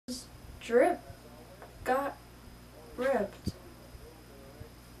drip got ripped.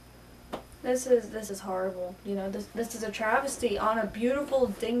 This is horrible. You know, this is a travesty on a beautiful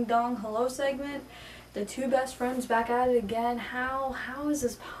ding dong hello segment. The two best friends back at it again. How is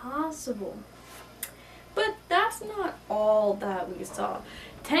this possible? But that's not all that we saw.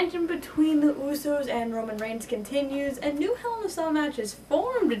 Tension between the Usos and Roman Reigns continues, and new Hell in a Cell matches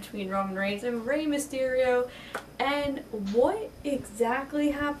formed between Roman Reigns and Rey Mysterio. And what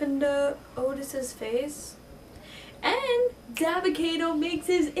exactly happened to Otis's face? And Dabba-Kato makes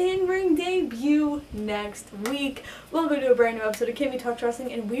his in-ring debut next week. Welcome to a brand new episode of Kimmy Talks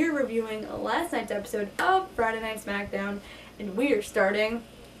Wrestling, and we're reviewing last night's episode of Friday Night Smackdown, and we're starting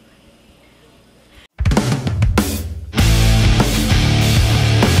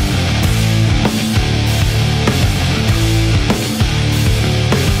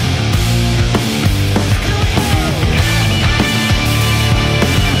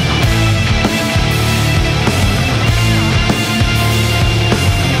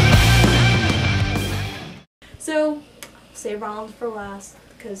save Rollins for last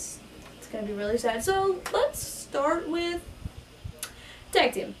because it's going to be really sad. So let's start with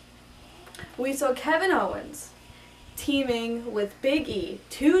tag team. We saw Kevin Owens teaming with Big E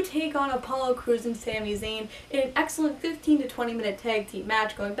to take on Apollo Crews and Sami Zayn in an excellent 15 to 20 minute tag team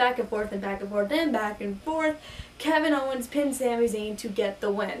match going back and forth and back and forth and back and forth. Kevin Owens pins Sami Zayn to get the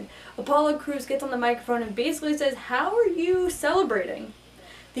win. Apollo Crews gets on the microphone and basically says, "How are you celebrating?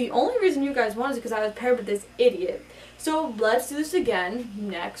 The only reason you guys won is because I was paired with this idiot. So let's do this again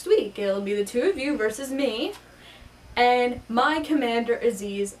next week. It'll be the two of you versus me and my Commander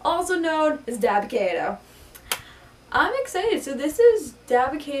Aziz, also known as Dabba-Kato." I'm excited. So this is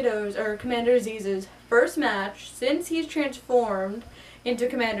Dabba-Kato's, or Commander Aziz's, first match since he's transformed into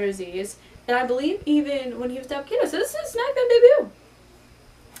Commander Aziz. And I believe even when he was Dabba-Kato. So this is SmackDown debut.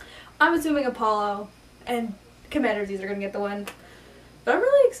 I'm assuming Apollo and Commander Aziz are going to get the win. But I'm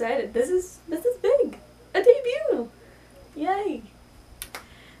really excited. This is big. A debut. Yay.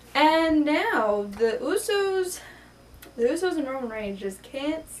 And now the Usos and Roman Reigns just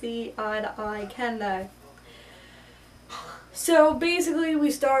can't see eye to eye, can they? So basically we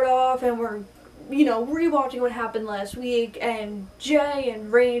start off and we're, rewatching what happened last week, and Jay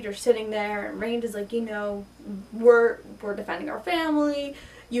and Reigns are sitting there, and Reigns is like, we're defending our family.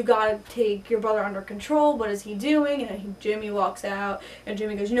 You gotta take your brother under control. What is he doing? And Jimmy walks out, and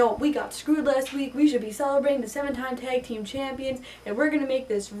Jimmy goes, we got screwed last week. We should be celebrating the 7-time tag team champions, and we're gonna make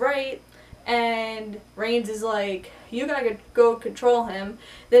this right. And Reigns is like, you gotta go control him.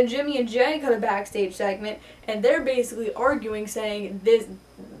 Then Jimmy and Jay cut a backstage segment, and they're basically arguing, saying this,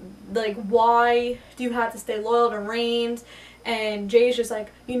 like, why do you have to stay loyal to Reigns? And Jay's just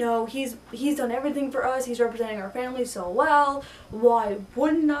like, he's done everything for us. He's representing our family so well. Why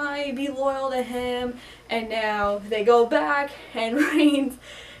wouldn't I be loyal to him? And now they go back, and Reigns,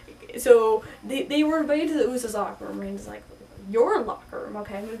 so they were invited to the Usos locker room. Reigns is like, your locker room?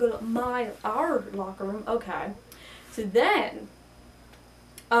 Okay, I'm going to go to our locker room. Okay. So then,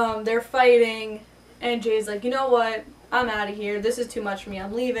 they're fighting, and Jay's like, you know what? I'm out of here. This is too much for me.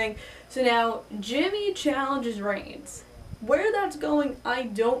 I'm leaving. So now Jimmy challenges Reigns. Where that's going, I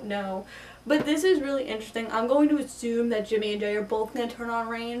don't know. But this is really interesting. I'm going to assume that Jimmy and Jay are both going to turn on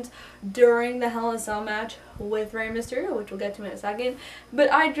Reigns during the Hell in a Cell match with Rey Mysterio, which we'll get to in a second.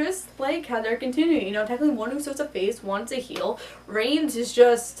 But I just like how they're continuing. Technically one who's a face, one's a heel. Reigns is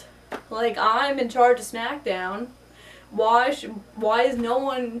just like, I'm in charge of SmackDown. Why is no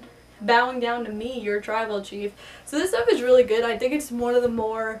one bowing down to me, your tribal chief? So this stuff is really good. I think it's one of the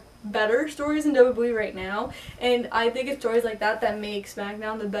more better stories in WWE right now, and I think it's stories like that that make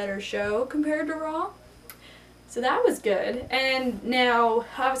SmackDown the better show compared to Raw. So that was good. And now,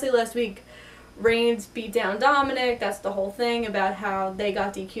 obviously last week, Reigns beat down Dominic. That's the whole thing about how they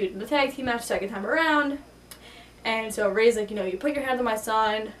got DQ'd in the tag team match second time around. And so Rey's like, you put your hands on my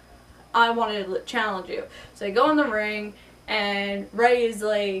son. I wanted to challenge you. So they go in the ring, and Rey is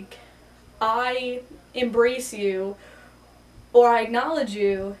like, I embrace you, or I acknowledge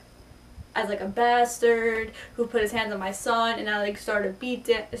you as like a bastard who put his hands on my son, and I started beat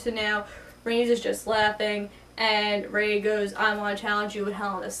down. So now Reigns is just laughing, and Rey goes, I want to challenge you with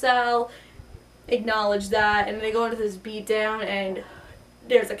Hell in a Cell. Acknowledge that, and they go into this beat down, and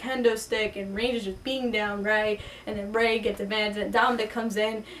there's a kendo stick, and Reigns is just beating down Rey, and then Rey gets advanced, and Dominic comes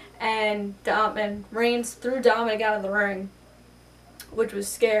in, and Reigns threw Dominic out of the ring, which was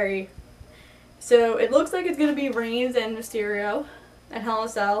scary. So it looks like it's going to be Reigns and Mysterio at Hell in a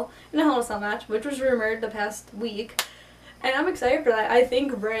Cell, in a Hell in a Cell match, which was rumored the past week. And I'm excited for that. I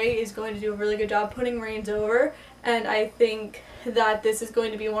think Ray is going to do a really good job putting Reigns over, and I think that this is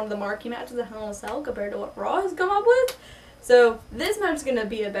going to be one of the marquee matches at Hell in a Cell compared to what Raw has come up with. So this match is going to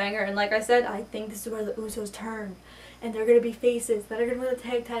be a banger, and like I said, I think this is where the Usos turn, and they're going to be faces that are going to win the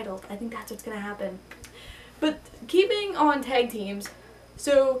tag titles. I think that's what's going to happen. But keeping on tag teams,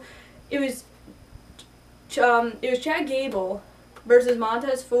 so it was Chad Gable versus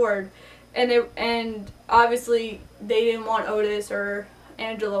Montez Ford, and obviously they didn't want Otis or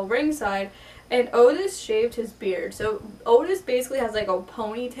Angelo ringside, and Otis shaved his beard. So Otis basically has like a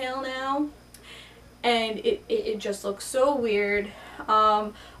ponytail now, and it just looks so weird.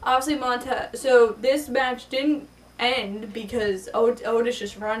 Obviously Montez. So this match didn't end because Otis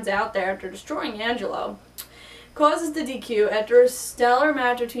just runs out there after destroying Angelo. Causes the DQ after a stellar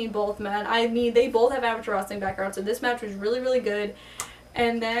match between both men. I mean, they both have amateur wrestling backgrounds, so this match was really, really good.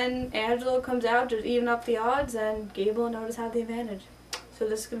 And then Angelo comes out to even up the odds, and Gable and Otis have the advantage. So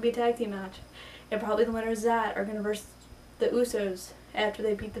this is going to be a tag team match. And probably the winners of that are going to verse the Usos after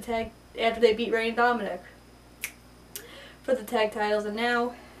they beat Ray and Dominic for the tag titles. And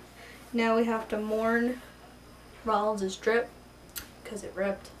now we have to mourn Rollins' drip because it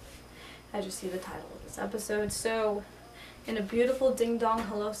ripped. As you see the title of this episode. So, in a beautiful ding dong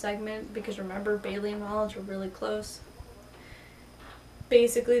hello segment, because remember Bayley and Rollins were really close.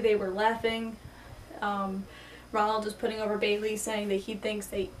 Basically, they were laughing. Rollins was putting over Bayley, saying that he thinks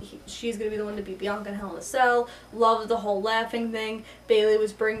that she's going to be the one to beat Bianca in Hell in a Cell. Loves the whole laughing thing. Bayley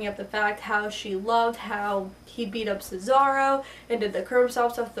was bringing up the fact how she loved how he beat up Cesaro and did the curb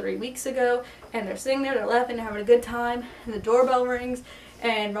stop stuff 3 weeks ago. And they're sitting there, they're laughing, they're having a good time, and the doorbell rings.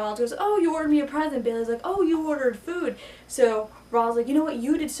 And Rollins goes, oh, you ordered me a present. Bayley's like, oh, you ordered food. So Rollins like, you know what,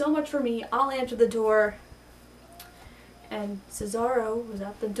 you did so much for me, I'll answer the door. And Cesaro was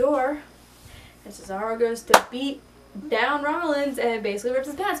at the door. And Cesaro goes to beat down Rollins and basically rips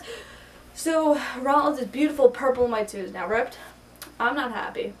his pants. So Rollins' beautiful purple and white suit is now ripped. I'm not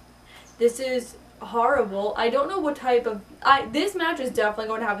happy. This is horrible. I don't know what type of... this match is definitely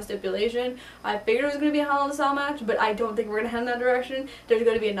going to have a stipulation. I figured it was going to be a Hell in a Cell match, but I don't think we're going to head in that direction. There's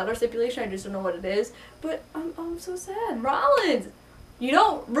going to be another stipulation. I just don't know what it is. But I'm so sad. Rollins! You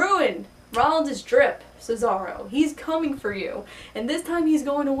don't ruin Rollins' drip, Cesaro. He's coming for you. And this time he's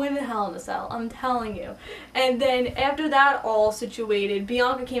going to win in Hell in a Cell. I'm telling you. And then after that all situated,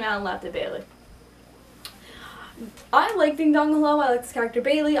 Bianca came out and laughed at Bayley. I like Ding Dong Hello. I like this character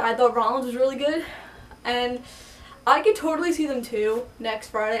Bayley. I thought Rollins was really good. And I could totally see them too next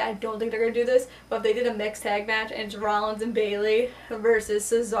Friday. I don't think they're going to do this. But if they did a mixed tag match and it's Rollins and Bayley versus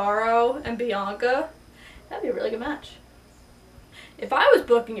Cesaro and Bianca, that'd be a really good match. If I was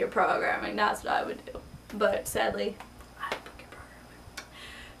booking your programming, that's what I would do. But sadly, I don't book your programming.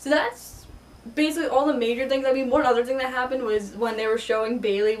 So that's basically all the major things. I mean, one other thing that happened was when they were showing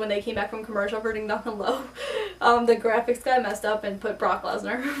Bayley when they came back from commercial for Ding Dong Hello, the graphics guy messed up and put Brock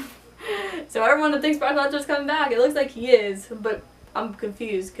Lesnar. So everyone that thinks Brock Lesnar's coming back, it looks like he is, but I'm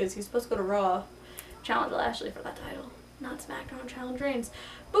confused because he's supposed to go to Raw, challenge Lashley for that title, not SmackDown, challenge Reigns.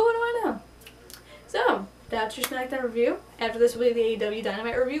 But what do I know? So that's your SmackDown review. After this will be the AEW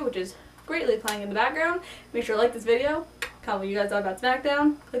Dynamite review, which is greatly playing in the background. Make sure to like this video. Comment what you guys thought about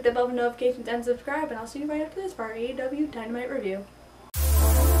SmackDown. Click that bell for notifications and subscribe, and I'll see you right after this for our AEW Dynamite review.